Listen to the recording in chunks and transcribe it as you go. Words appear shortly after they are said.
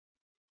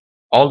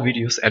All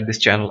videos at this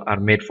channel are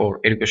made for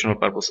educational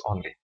purpose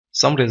only.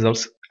 Some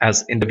results,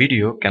 as in the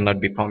video, cannot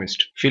be promised.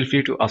 Feel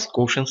free to ask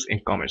questions in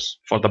comments.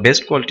 For the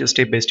best quality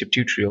step-by-step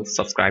tutorial,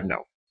 subscribe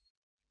now.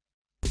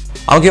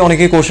 আমাকে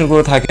অনেকেই question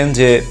করে থাকেন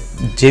যে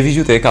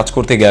JVZooতে কাজ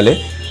করতে গেলে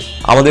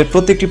আমাদের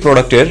প্রত্যেকটি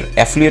প্রোডাক্টের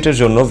অ্যাফিলিয়েটের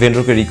জন্য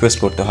ভেন্ডরকে রিকোয়েস্ট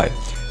করতে হয়।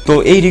 তো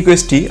এই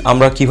রিকোয়েস্টটি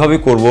আমরা কিভাবে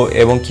করব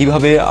এবং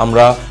কিভাবে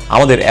আমরা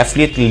আমাদের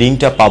অ্যাফিলিয়েট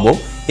লিংকটা পাবো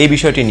এই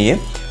বিষয়টি নিয়ে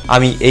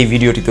আমি এই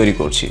ভিডিওটি তৈরি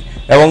করছি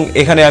এবং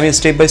এখানে আমি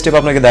স্টেপ বাই স্টেপ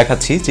আপনাকে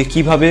দেখাচ্ছি যে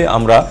কিভাবে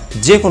আমরা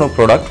যে কোনো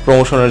প্রোডাক্ট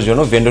প্রমোশনের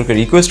জন্য ভেন্ডরকে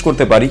রিকোয়েস্ট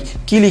করতে পারি,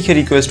 কি লিখে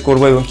রিকোয়েস্ট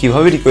করব এবং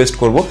কিভাবে রিকোয়েস্ট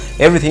করব,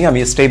 এভরিথিং আমি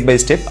স্টেপ বাই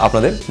স্টেপ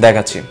আপনাদের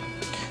দেখাচ্ছি।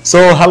 So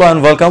hello and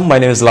welcome, my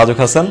name is Lazuk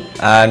Hasan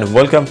and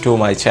welcome to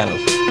my channel.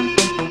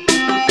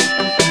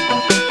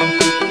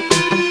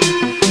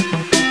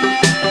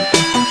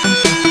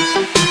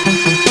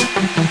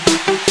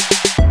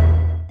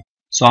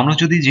 So আমরা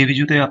যদি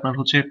JVZooতে আপনার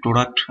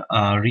প্রোডাক্ট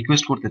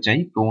রিকোয়েস্ট করতে চাই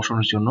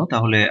প্রমোশনের জন্য,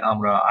 তাহলে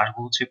আমরা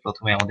আসবো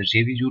প্রথমে আমাদের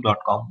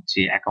jvzoo.com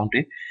যে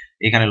অ্যাকাউন্টে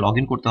এখানে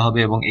লগইন করতে হবে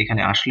এবং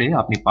এখানে আসলে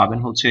আপনি পাবেন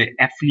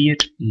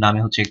অ্যাফিলিয়েট নামে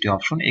একটি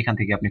অপশন। এখান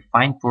থেকে আপনি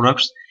ফাইন্ড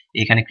প্রোডাক্টস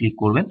এখানে ক্লিক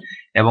করবেন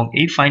এবং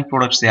এই ফাইন্ড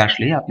প্রোডাক্টসে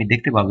আসলে আপনি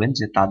দেখতে পাবেন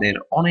যে তাদের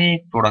অনেক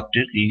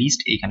প্রোডাক্টের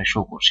লিস্ট এখানে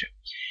শো করছে।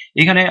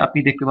 এখানে আপনি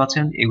দেখতে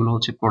পাচ্ছেন এগুলো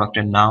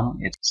প্রোডাক্টের নাম,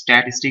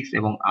 স্ট্যাটিস্টিক্স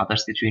এবং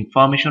আদার্স কিছু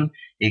ইনফরমেশন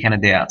এখানে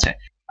দেয়া আছে।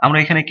 আমরা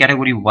এখানে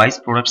ক্যাটাগরি ওয়াইজ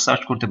প্রোডাক্ট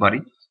সার্চ করতে পারি,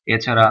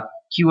 এছাড়া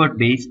কিওয়ার্ড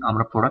বেস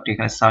আমরা প্রোডাক্ট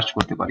এখানে সার্চ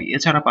করতে পারি।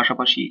 এছাড়া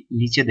পাশাপাশি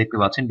নিচে দেখতে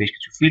পাচ্ছেন বেশ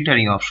কিছু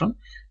ফিল্টারিং অপশন।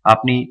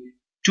 আপনি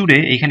টুডে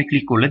এখানে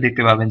ক্লিক করলে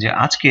দেখতে পাবেন যে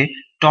আজকে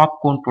টপ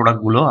কোন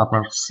প্রোডাক্টগুলো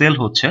আপনার সেল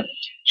হচ্ছে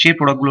সেই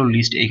প্রোডাক্টগুলোর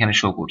লিস্ট এখানে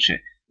শো করছে।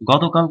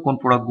 গতকাল কোন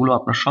প্রোডাক্টগুলো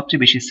আপনার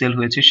সবচেয়ে বেশি সেল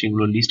হয়েছে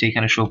সেগুলোর লিস্ট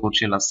এখানে শো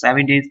করছে লাস্ট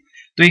 7 ডেজ।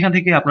 তো এখান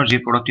থেকে আপনার যে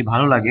প্রোডাক্টটি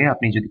ভালো লাগে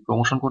আপনি যদি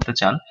প্রমোশন করতে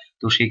চান,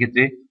 তো সেই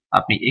ক্ষেত্রে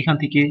আপনি এখান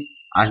থেকে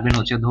আসবেন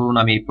ধরুন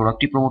আমি এই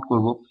প্রোডাক্টটি প্রমোট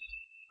করব,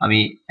 আমি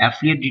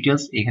অ্যাফিলিয়েট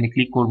ডিটেইলস এখানে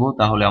ক্লিক করব,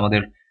 তাহলে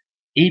আমাদের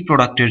এই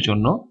প্রোডাক্টের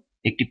জন্য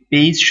একটি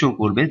পেজ শো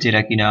করবে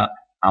যেটা কিনা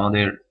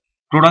আমাদের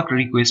প্রোডাক্ট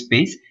রিকোয়েস্ট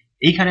পেজ।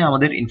 এইখানে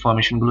আমাদের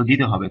ইনফরমেশন গুলো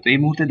দিতে হবে। তো এই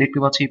মুহূর্তে দেখতে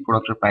পাচ্ছি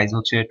প্রোডাক্টের প্রাইস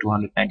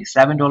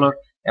 $297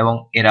 এবং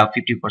এরা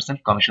 50%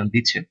 কমিশন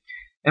দিচ্ছে।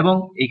 এবং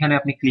এখানে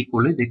আপনি ক্লিক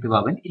করলে দেখতে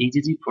পাবেন এই যে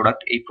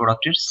প্রোডাক্ট, এই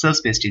প্রোডাক্টের সেলস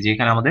পেজটি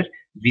যেখানে আমাদের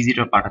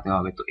ভিজিটর পাঠাতে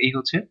হবে। তো এই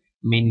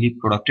মেইনলি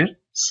প্রোডাক্টের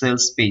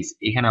সেলস পেজ,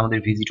 এখানে আমাদের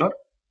ভিজিটর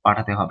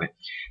পাঠাতে হবে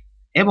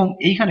এবং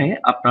এইখানে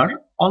আপনার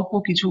অল্প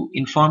কিছু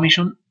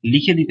ইনফরমেশন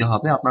লিখে দিতে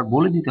হবে, আপনার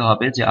বলে দিতে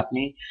হবে যে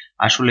আপনি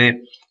আসলে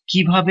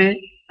কিভাবে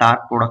তার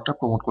প্রোডাক্টটা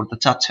প্রমোট করতে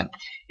চাচ্ছেন।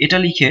 এটা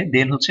লিখে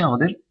দেন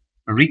আমাদের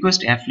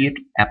রিকোয়েস্ট অ্যাফিলিয়েট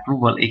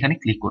অ্যাপ্রুভাল এখানে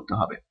ক্লিক করতে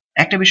হবে।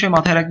 একটা বিষয়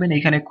মাথায় রাখবেন,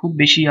 এখানে খুব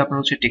বেশি আপনার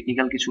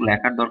টেকনিক্যাল কিছু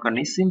লেখার দরকার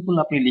নেই, সিম্পল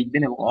আপনি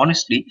লিখবেন এবং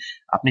অনেস্টলি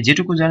আপনি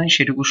যেটুকু জানেন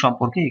সেটুকু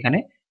সম্পর্কে এখানে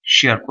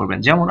শেয়ার করবেন।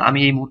 যেমন আমি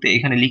এই মুহূর্তে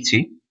এখানে লিখছি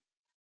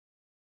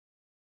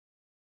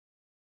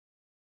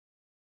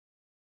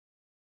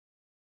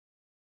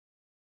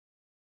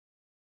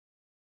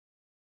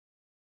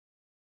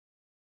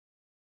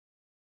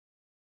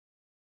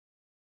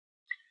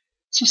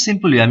So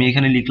simply আমি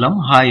এখানে লিখলাম,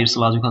 Hi, it's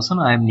Lazuk Hasan.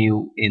 I am new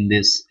in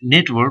this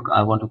network.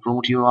 I want to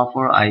promote your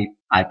offer.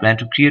 I plan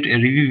to create a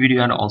review video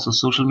and also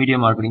social media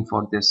marketing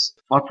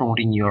for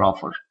promoting your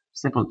offer.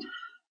 Simple.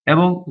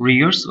 এবং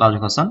regards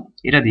লাজুক হাসান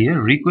এটা দিয়ে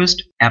request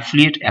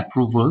affiliate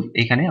approval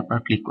এখানে আপনার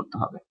click করতে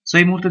হবে। So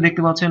এই মুহূর্তে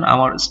দেখতে পাচ্ছেন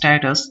আমার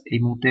স্ট্যাটাস এই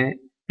মুহূর্তে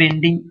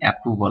পেন্ডিং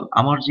অ্যাপ্রুভাল।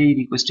 আমার যে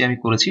রিকোয়েস্টটি আমি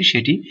করেছি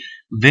সেটি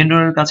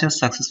ভেন্ডরের কাছে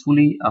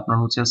সাকসেসফুলি আপনার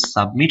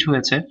সাবমিট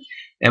হয়েছে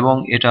এবং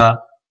এটা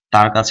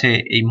তার কাছে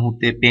এই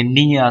মুহূর্তে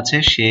পেন্ডিং এ আছে।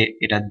 সে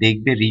এটা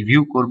দেখবে,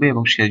 রিভিউ করবে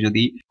এবং সে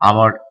যদি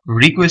আমার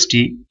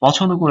রিকোয়েস্টটি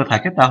পছন্দ করে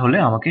থাকে তাহলে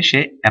আমাকে সে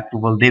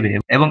অ্যাপ্রুভাল দেবে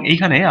এবং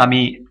এইখানে আমি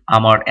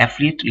আমার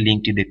অ্যাফিলিয়েট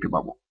লিংকটি দেখতে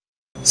পাবো।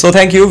 সো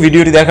থ্যাংক ইউ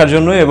ভিডিওটি দেখার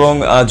জন্য এবং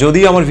যদি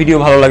আমার ভিডিও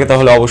ভালো লাগে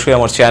তাহলে অবশ্যই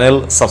আমার চ্যানেল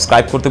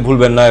সাবস্ক্রাইব করতে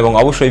ভুলবেন না এবং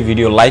অবশ্যই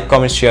ভিডিও লাইক,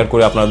 কমেন্ট, শেয়ার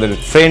করে আপনাদের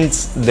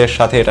ফ্রেন্ডসদের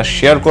সাথে এটা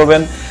শেয়ার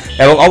করবেন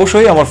এবং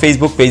অবশ্যই আমার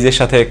ফেসবুক পেজের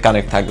সাথে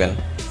কানেক্ট থাকবেন।